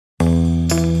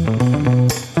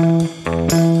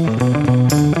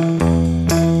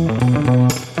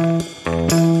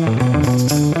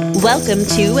Welcome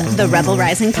to the Rebel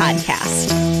Rising Podcast.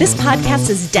 This podcast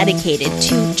is dedicated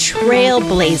to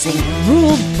trailblazing,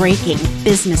 rule-breaking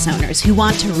business owners who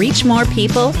want to reach more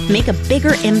people, make a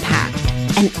bigger impact,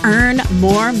 and earn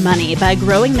more money by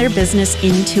growing their business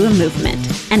into a movement.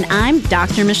 And I'm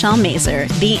Dr. Michelle Mazur,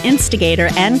 the instigator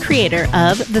and creator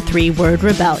of the 3-Word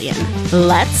Rebellion.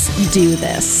 Let's do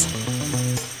this.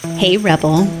 Hey,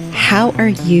 Rebel, how are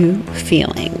you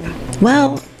feeling?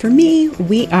 Well, for me,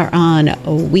 we are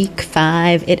on week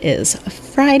 5. It is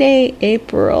Friday,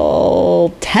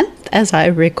 April 10th as I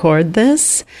record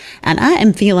this, and I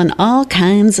am feeling all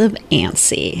kinds of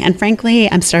antsy. And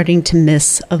frankly, I'm starting to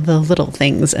miss the little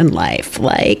things in life,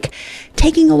 like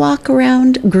taking a walk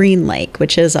around Green Lake,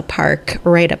 which is a park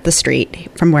right up the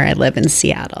street from where I live in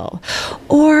Seattle,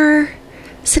 or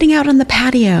sitting out on the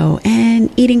patio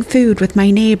and eating food with my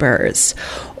neighbors.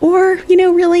 Or,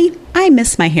 really, I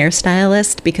miss my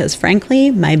hairstylist because,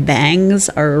 frankly, my bangs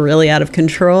are really out of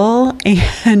control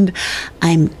and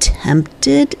I'm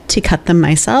tempted to cut them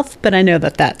myself, but I know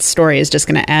that story is just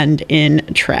going to end in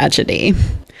tragedy.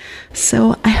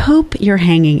 So I hope you're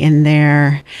hanging in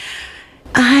there.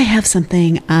 I have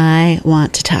something I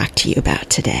want to talk to you about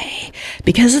today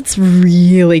because it's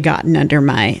really gotten under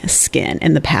my skin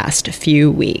in the past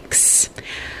few weeks.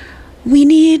 We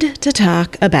need to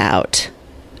talk about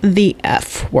the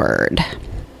F word.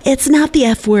 It's not the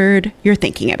F word you're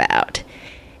thinking about.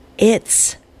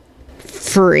 It's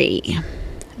free.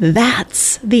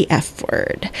 That's the F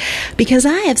word, because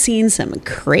I have seen some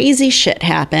crazy shit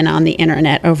happen on the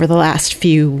internet over the last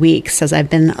few weeks as I've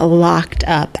been locked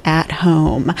up at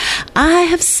home. I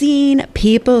have seen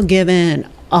people giving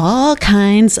all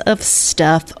kinds of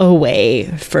stuff away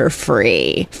for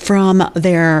free, from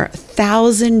their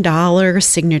 $1,000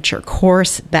 signature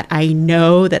course that I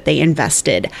know that they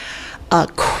invested a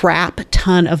crap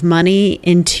ton of money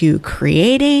into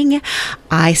creating.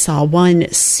 I saw one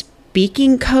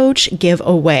speaking coach give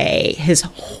away his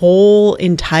whole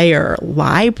entire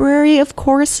library of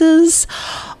courses,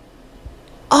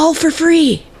 all for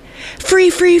free.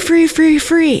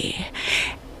 Free.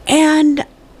 And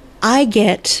I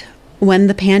get, when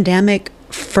the pandemic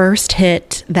first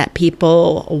hit, that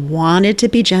people wanted to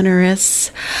be generous.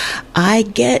 I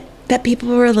get that people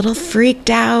were a little freaked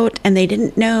out and they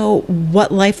didn't know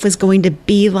what life was going to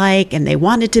be like and they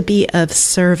wanted to be of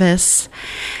service.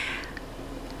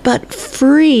 But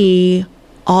free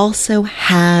also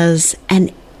has an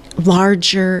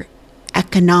larger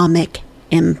economic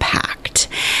impact.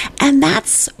 And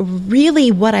that's really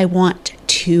what I want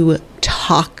to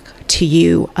talk to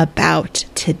you about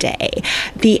today.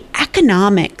 The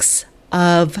economics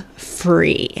of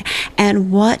free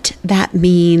and what that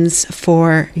means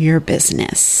for your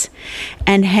business.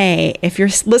 And hey, if you're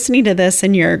listening to this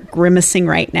and you're grimacing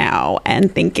right now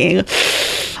and thinking,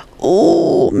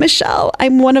 oh, Michelle,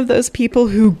 I'm one of those people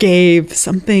who gave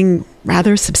something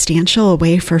rather substantial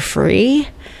away for free.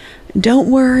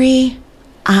 Don't worry,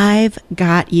 I've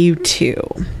got you too.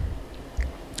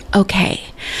 Okay,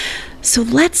 so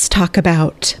let's talk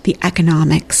about the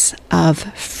economics of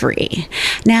free.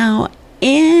 Now,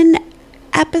 in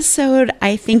episode,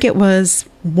 I think it was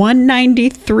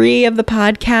 193 of the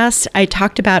podcast, I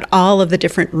talked about all of the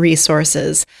different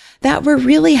resources that were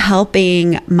really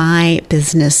helping my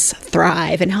business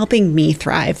thrive and helping me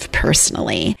thrive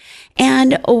personally.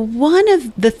 And one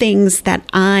of the things that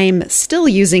I'm still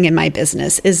using in my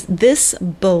business is this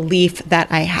belief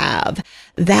that I have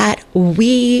that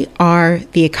we are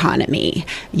the economy.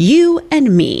 You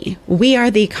and me, we are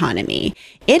the economy.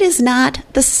 It is not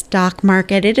the stock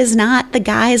market. It is not the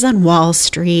guys on Wall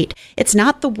Street. It's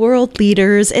not the world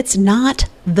leaders. It's not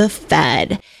the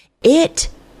Fed. It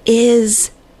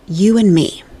is you and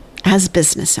me as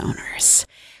business owners.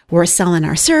 We're selling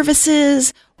our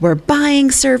services. We're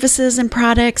buying services and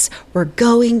products. We're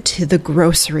going to the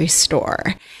grocery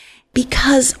store.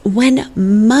 Because when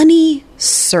money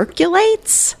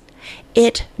circulates,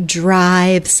 it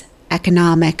drives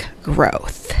economic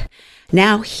growth.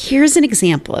 Now, here's an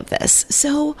example of this.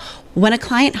 So when a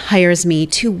client hires me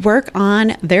to work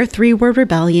on their 3-Word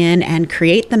Rebellion and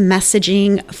create the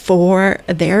messaging for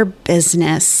their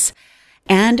business,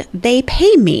 and they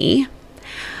pay me,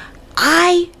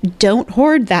 I don't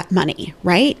hoard that money,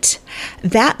 right?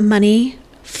 That money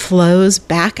flows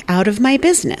back out of my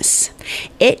business.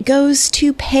 It goes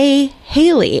to pay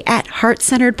Haley at Heart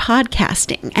Centered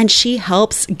Podcasting, and she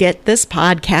helps get this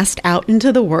podcast out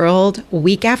into the world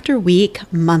week after week,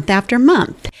 month after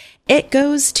month. It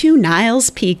goes to Niles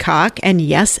Peacock, and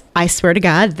yes, I swear to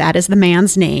God, that is the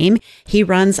man's name. He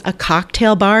runs a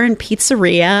cocktail bar and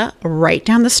pizzeria right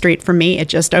down the street from me. It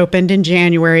just opened in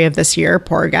January of this year,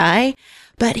 poor guy.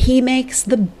 but he makes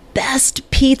the best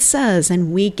pizzas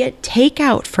and we get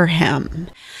takeout for him.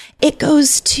 It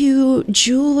goes to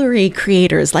jewelry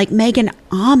creators like Megan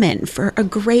Amon for a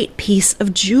great piece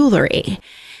of jewelry.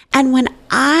 And when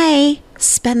I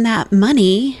spend that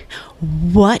money,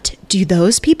 what do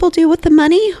those people do with the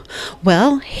money?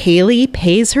 Well, Haley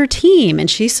pays her team and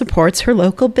she supports her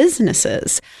local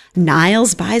businesses.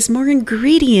 Niles buys more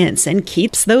ingredients and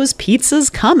keeps those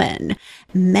pizzas coming.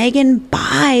 Megan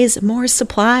buys more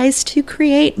supplies to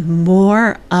create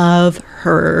more of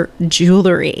her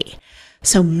jewelry.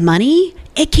 So money,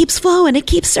 it keeps flowing, it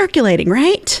keeps circulating,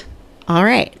 right? All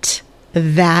right.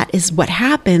 That is what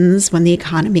happens when the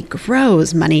economy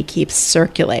grows. Money keeps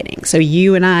circulating. So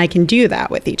you and I can do that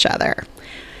with each other.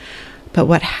 But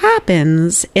what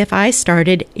happens if I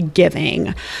started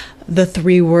giving the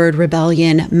 3-word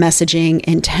rebellion messaging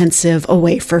intensive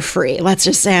away for free? Let's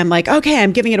just say I'm like, okay,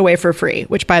 I'm giving it away for free,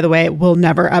 which by the way, will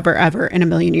never, ever, ever in a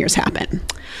million years happen.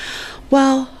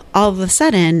 Well, all of a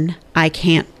sudden, I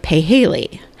can't pay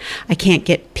Haley. I can't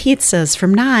get pizzas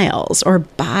from Niles or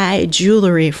buy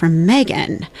jewelry from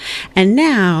Megan. And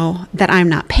now that I'm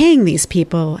not paying these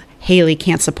people, Haley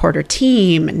can't support her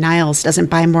team. Niles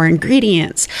doesn't buy more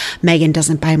ingredients. Megan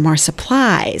doesn't buy more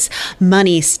supplies.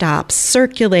 Money stops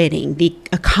circulating. The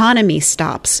economy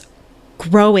stops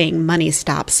growing. Money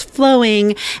stops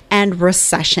flowing and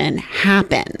recession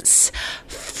happens.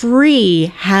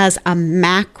 Free has a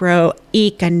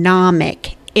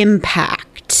macroeconomic impact.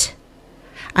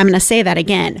 I'm going to say that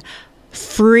again.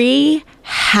 Free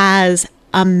has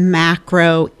a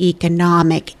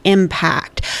macroeconomic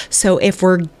impact. So if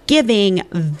we're giving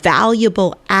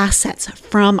valuable assets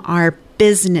from our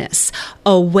business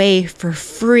away for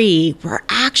free, we're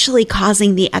actually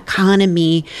causing the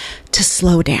economy to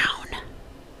slow down.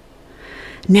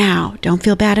 Now, don't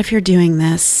feel bad if you're doing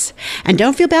this. And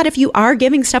don't feel bad if you are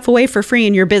giving stuff away for free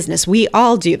in your business. We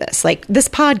all do this. Like, this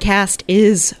podcast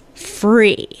is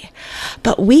free.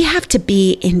 But we have to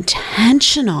be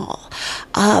intentional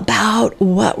about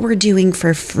what we're doing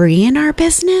for free in our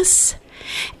business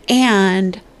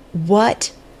and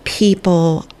what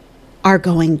people are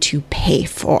going to pay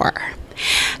for.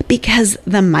 Because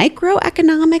the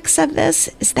microeconomics of this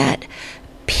is that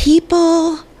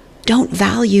people don't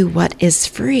value what is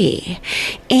free.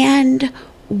 And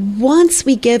once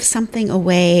we give something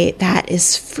away that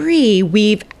is free,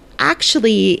 we've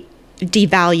actually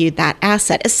devalued that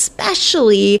asset,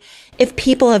 especially if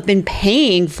people have been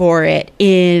paying for it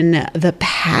in the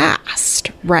past,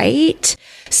 right?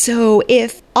 So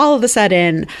if all of a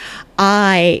sudden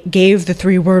I gave the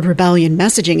 3-word rebellion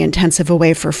messaging intensive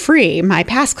away for free, my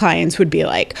past clients would be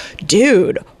like,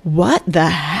 dude, what the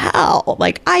hell?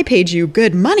 Like, I paid you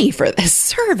good money for this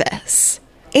service.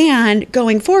 And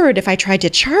going forward, if I tried to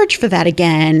charge for that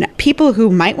again, people who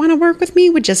might want to work with me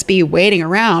would just be waiting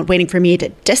around, waiting for me to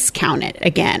discount it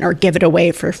again or give it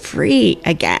away for free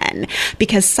again.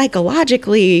 Because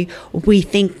psychologically, we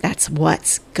think that's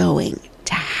what's going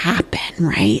to happen,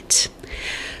 right?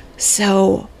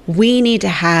 So we need to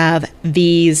have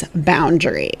these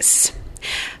boundaries.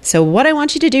 So what I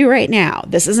want you to do right now,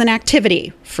 this is an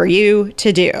activity for you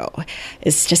to do,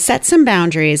 is to set some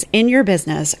boundaries in your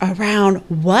business around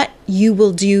what you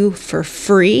will do for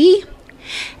free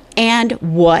and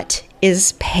what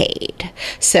is paid.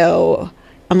 So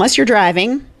unless you're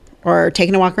driving or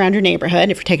taking a walk around your neighborhood,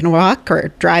 if you're taking a walk or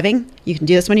driving, you can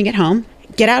do this when you get home.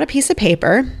 Get out a piece of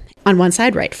paper. On one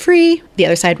side, write free, the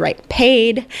other side, write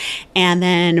paid, and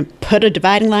then put a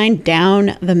dividing line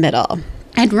down the middle.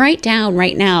 And write down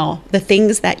right now the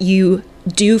things that you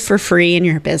do for free in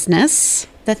your business,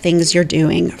 the things you're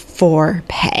doing for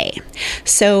pay.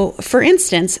 So, for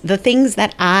instance, the things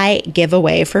that I give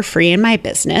away for free in my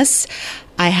business,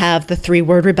 I have the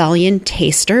 3-word rebellion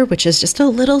taster, which is just a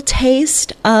little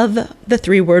taste of the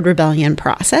 3-word rebellion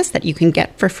process that you can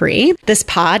get for free. This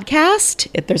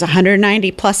podcast, there's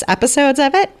 190 plus episodes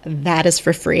of it. That is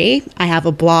for free. I have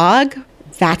a blog.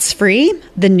 That's free.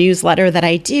 The newsletter that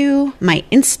I do, my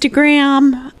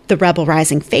Instagram, the Rebel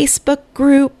Rising Facebook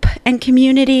group and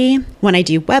community. When I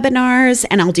do webinars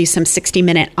and I'll do some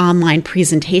 60-minute online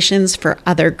presentations for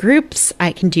other groups,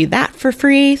 I can do that for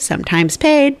free, sometimes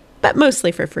paid, but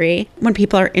mostly for free. When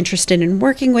people are interested in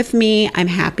working with me, I'm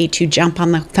happy to jump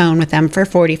on the phone with them for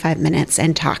 45 minutes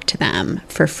and talk to them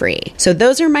for free. So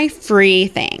those are my free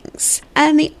things.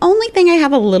 And the only thing I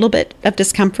have a little bit of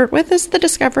discomfort with is the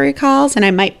discovery calls. And I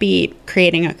might be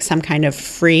creating some kind of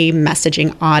free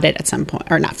messaging audit at some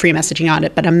point, or not free messaging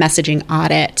audit, but a messaging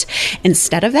audit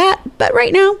instead of that. But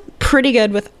right now, pretty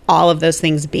good with all of those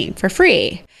things being for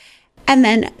free. And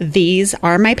then these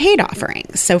are my paid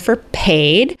offerings. So for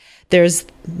paid, There's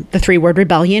the 3-Word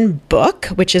Rebellion book,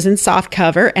 which is in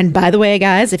softcover. And by the way,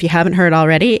 guys, if you haven't heard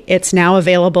already, it's now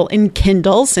available in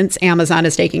Kindle since Amazon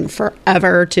is taking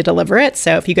forever to deliver it.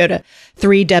 So if you go to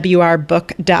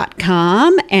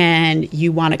 3wrbook.com and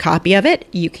you want a copy of it,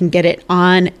 you can get it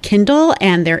on Kindle.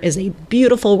 And there is a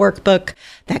beautiful workbook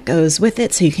that goes with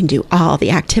it. So you can do all the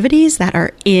activities that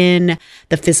are in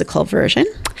the physical version.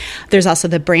 There's also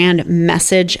the brand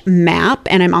message map.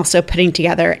 And I'm also putting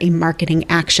together a marketing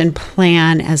action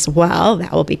plan as well.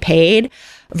 That will be paid.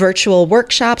 Virtual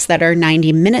workshops that are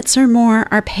 90 minutes or more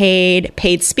are paid.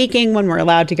 Paid speaking when we're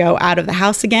allowed to go out of the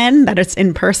house again, that it's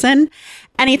in person.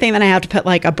 Anything that I have to put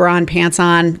like a bra and pants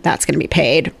on, that's going to be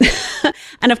paid.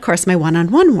 And of course, my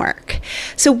one-on-one work.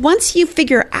 So once you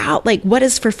figure out like what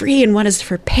is for free and what is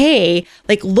for pay,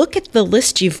 like look at the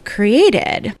list you've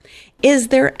created. Is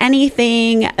there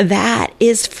anything that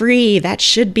is free that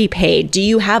should be paid? Do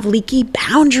you have leaky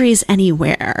boundaries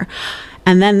anywhere?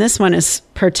 And then this one is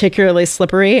particularly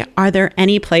slippery. Are there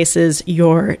any places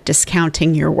you're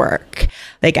discounting your work?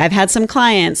 Like I've had some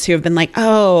clients who have been like,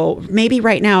 oh, maybe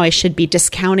right now I should be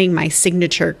discounting my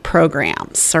signature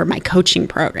programs or my coaching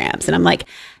programs. And I'm like,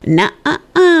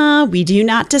 nah, we do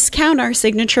not discount our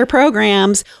signature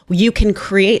programs. You can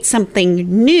create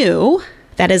something new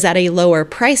that is at a lower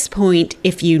price point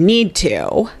if you need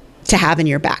to have in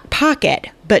your back pocket,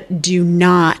 but do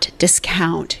not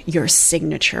discount your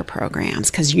signature programs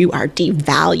because you are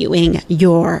devaluing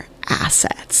your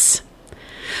assets.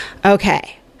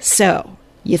 Okay, so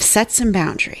you've set some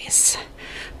boundaries.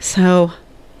 So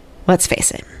let's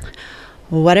face it.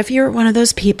 What if you're one of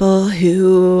those people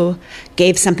who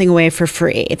gave something away for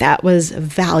free that was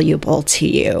valuable to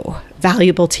you,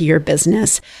 valuable to your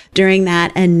business during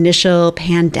that initial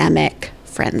pandemic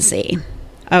frenzy?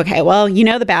 Okay, well, you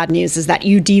know the bad news is that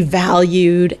you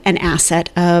devalued an asset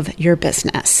of your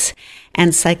business.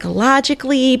 And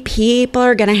psychologically, people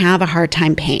are going to have a hard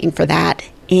time paying for that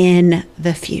in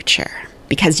the future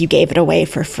because you gave it away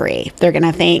for free. They're going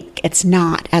to think it's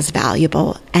not as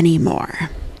valuable anymore.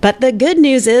 But the good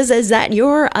news is that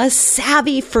you're a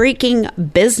savvy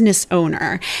freaking business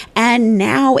owner. And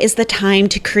now is the time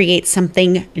to create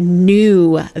something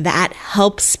new that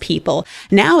helps people.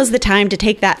 Now is the time to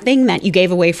take that thing that you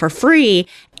gave away for free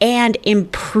and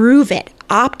improve it,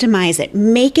 optimize it,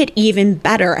 make it even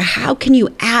better. How can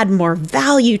you add more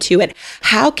value to it?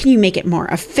 How can you make it more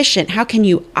efficient? How can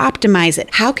you optimize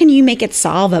it? How can you make it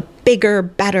solve a bigger,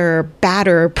 better,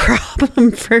 badder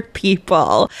problem for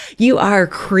people? You are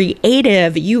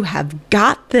creative. You have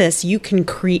got this. You can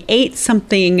create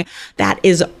something that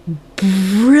is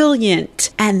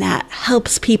brilliant and that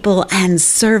helps people and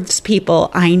serves people.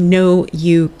 I know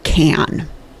you can,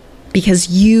 because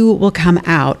you will come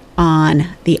out on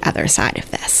the other side of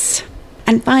this.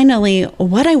 And finally,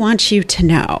 what I want you to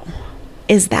know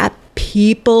is that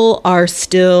people are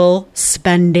still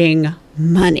spending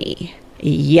money.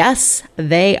 Yes,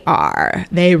 they are.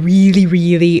 They really,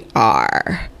 really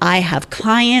are. I have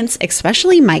clients,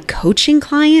 especially my coaching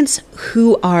clients,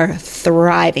 who are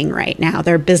thriving right now.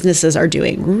 Their businesses are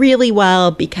doing really well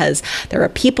because there are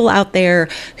people out there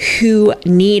who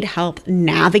need help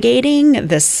navigating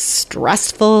this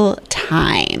stressful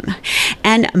time.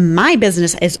 And my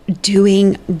business is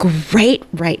doing great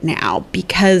right now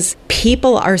because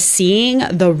people are seeing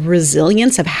the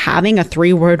resilience of having a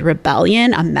 3-word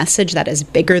rebellion, a message that is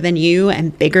bigger than you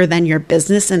and bigger than your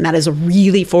business, and that is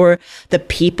really for the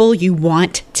people you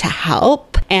want to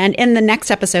help. And in the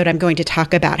next episode, I'm going to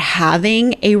talk about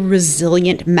having a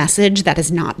resilient message that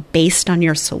is not based on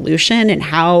your solution and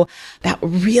how that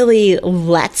really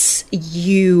lets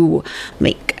you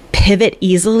pivot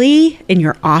easily in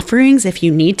your offerings if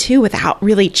you need to without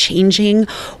really changing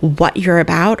what you're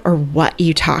about or what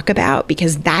you talk about,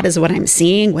 because that is what I'm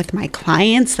seeing with my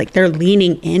clients. Like they're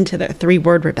leaning into their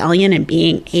 3-word rebellion and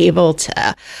being able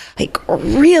to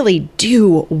really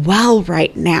do well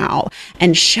right now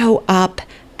and show up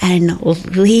and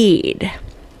lead.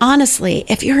 Honestly,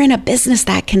 if you're in a business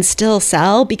that can still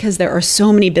sell, because there are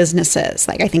so many businesses,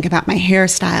 like I think about my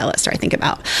hairstylist, or I think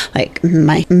about like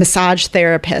my massage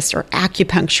therapist or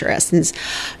acupuncturist,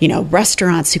 and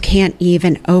restaurants who can't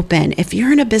even open. If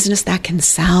you're in a business that can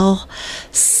sell,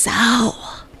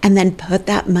 and then put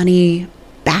that money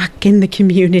back in the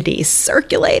community,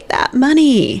 circulate that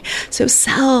money. So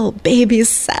sell, babies,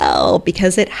 sell,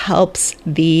 because it helps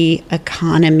the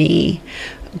economy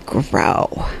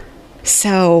grow.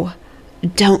 So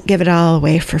don't give it all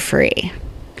away for free,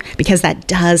 because that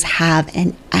does have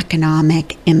an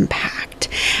economic impact.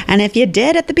 And if you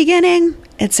did at the beginning,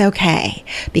 it's okay,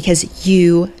 because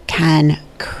you can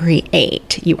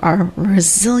create. You are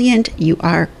resilient. You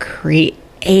are creative.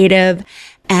 creative,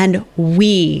 and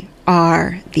we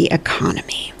are the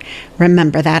economy.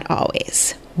 Remember that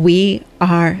always. We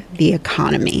are the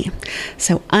economy.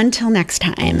 So until next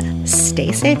time,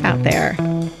 stay safe out there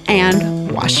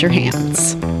and wash your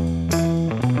hands.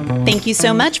 Thank you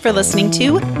so much for listening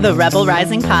to the Rebel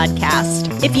Rising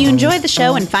podcast. If you enjoy the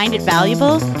show and find it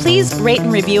valuable, please rate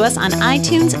and review us on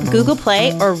iTunes, Google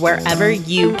Play, or wherever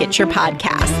you get your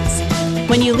podcasts.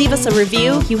 When you leave us a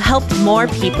review, you help more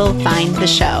people find the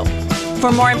show.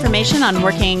 For more information on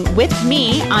working with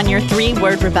me on your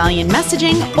 3-word rebellion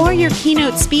messaging or your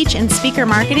keynote speech and speaker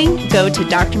marketing, go to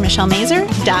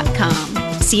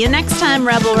drmichellemazur.com. See you next time,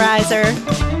 Rebel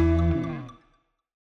Riser.